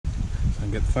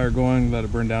get the fire going, let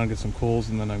it burn down, get some coals,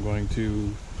 and then I'm going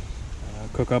to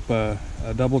cook up a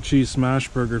double cheese smash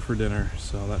burger for dinner.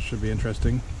 So that should be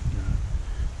interesting.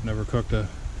 Never cooked a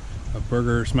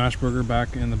smash burger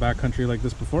back in the backcountry like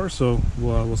this before, so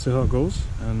we'll see how it goes.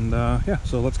 And yeah,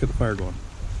 so let's get the fire going.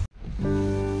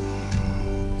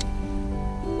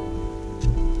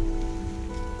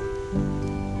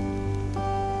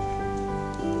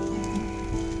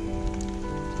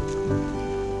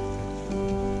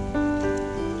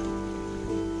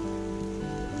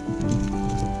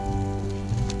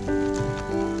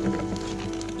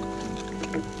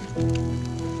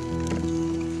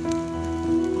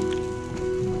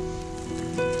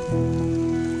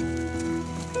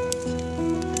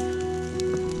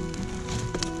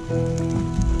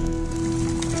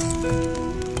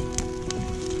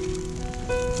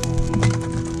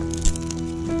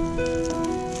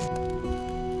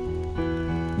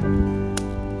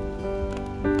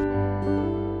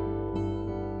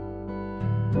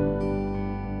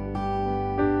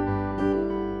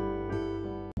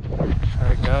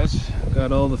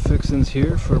 Got all the fixings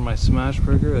here for my smash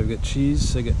burger. I've got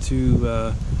cheese, I got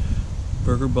 2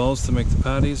 burger balls to make the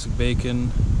patties,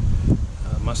 bacon,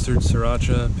 mustard,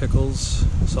 sriracha, pickles,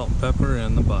 salt and pepper,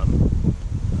 and the bun.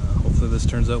 Hopefully this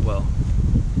turns out well.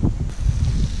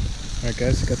 Alright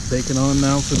guys, got the bacon on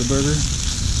now for the burger.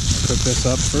 I'll cook this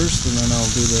up first and then I'll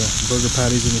do the burger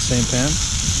patties in the same pan.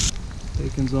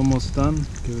 Bacon's almost done.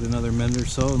 Give it another minute or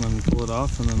so and then pull it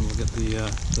off, and then we'll get the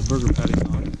burger patties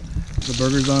on. The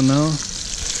burger's on now.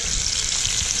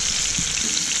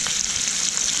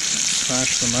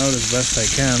 Smash them out as best I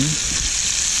can.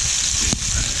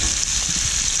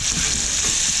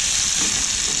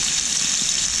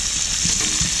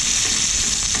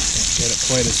 Can't get it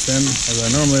quite as thin as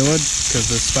I normally would because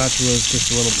the spatula is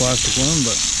just a little plastic one,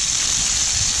 but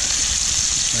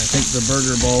I think the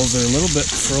burger balls are a little bit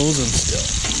frozen still.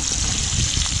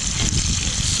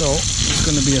 So it's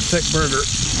going to be a thick burger.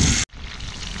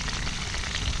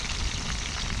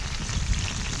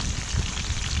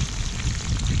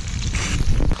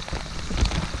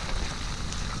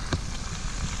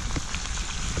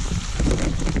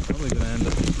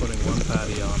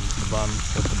 Patty on the bun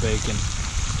with the bacon.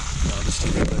 I'll just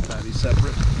keep the patties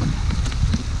separate.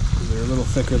 They're a little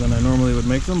thicker than I normally would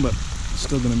make them, but it's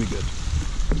still going to be good.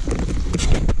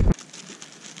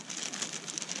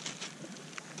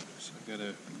 So I got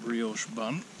a brioche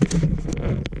bun.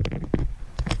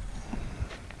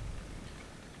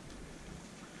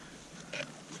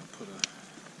 Put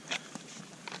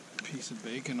a piece of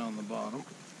bacon on the bottom.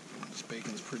 This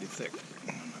bacon's pretty thick.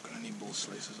 I'm not going to need both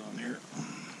slices on here.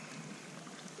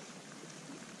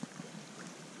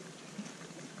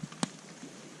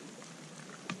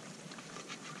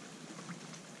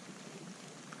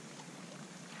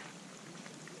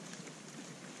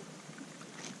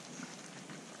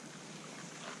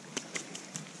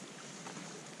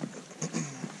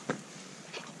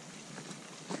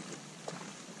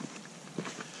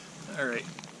 Alright,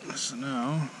 so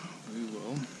now we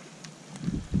will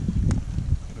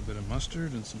put a bit of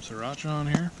mustard and some sriracha on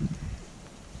here.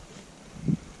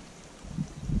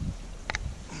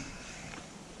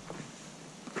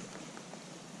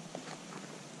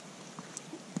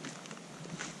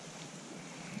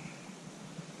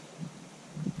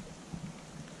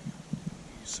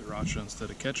 Use sriracha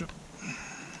instead of ketchup.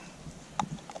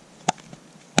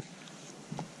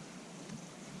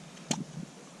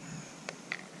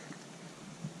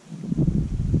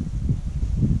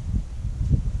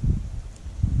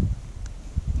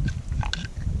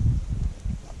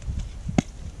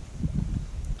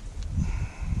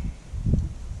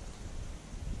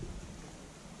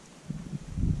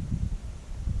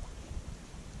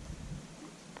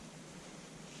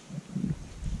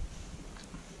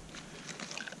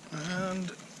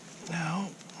 And now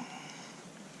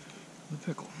the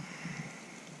pickle.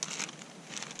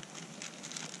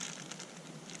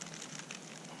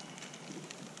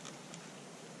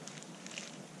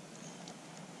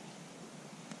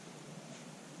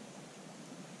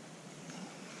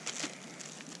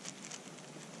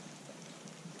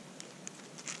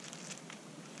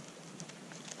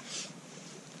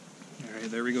 Alright,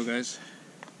 there we go guys.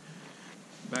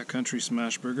 Backcountry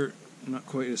smash burger. Not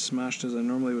quite as smashed as I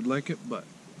normally would like it, but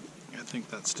I think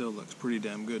that still looks pretty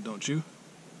damn good, don't you?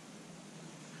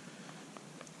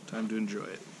 Time to enjoy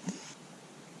it.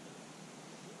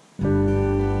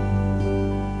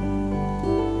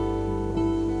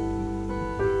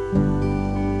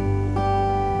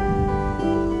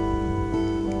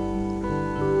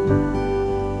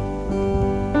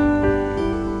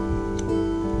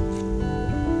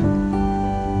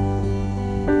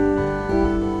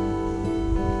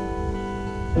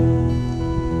 you.